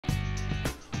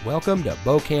Welcome to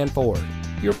Bokan Ford,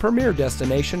 your premier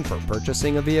destination for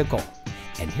purchasing a vehicle.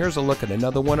 And here's a look at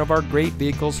another one of our great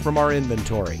vehicles from our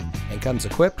inventory, and comes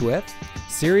equipped with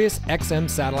Sirius XM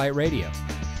satellite radio,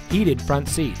 heated front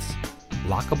seats,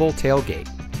 lockable tailgate,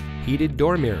 heated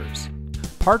door mirrors,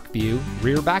 Park View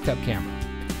rear backup camera,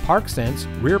 Park Sense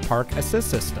rear park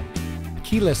assist system,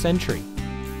 keyless entry,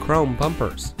 chrome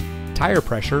bumpers, tire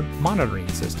pressure monitoring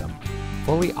system,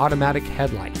 fully automatic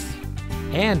headlights,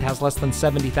 and has less than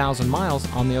 70,000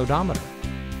 miles on the odometer.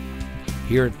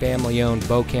 Here at family-owned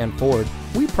Bokan Ford,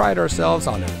 we pride ourselves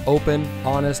on an open,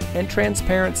 honest, and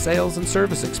transparent sales and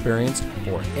service experience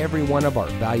for every one of our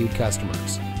valued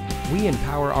customers. We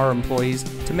empower our employees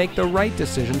to make the right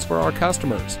decisions for our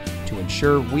customers to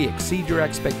ensure we exceed your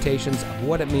expectations of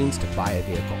what it means to buy a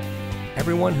vehicle.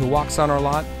 Everyone who walks on our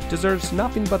lot deserves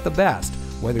nothing but the best,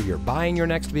 whether you're buying your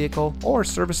next vehicle or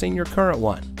servicing your current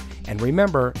one. And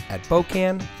remember, at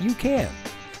Bokan, you can.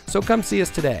 So come see us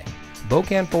today.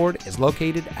 Bokan Ford is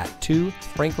located at 2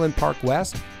 Franklin Park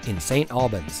West in St.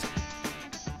 Albans.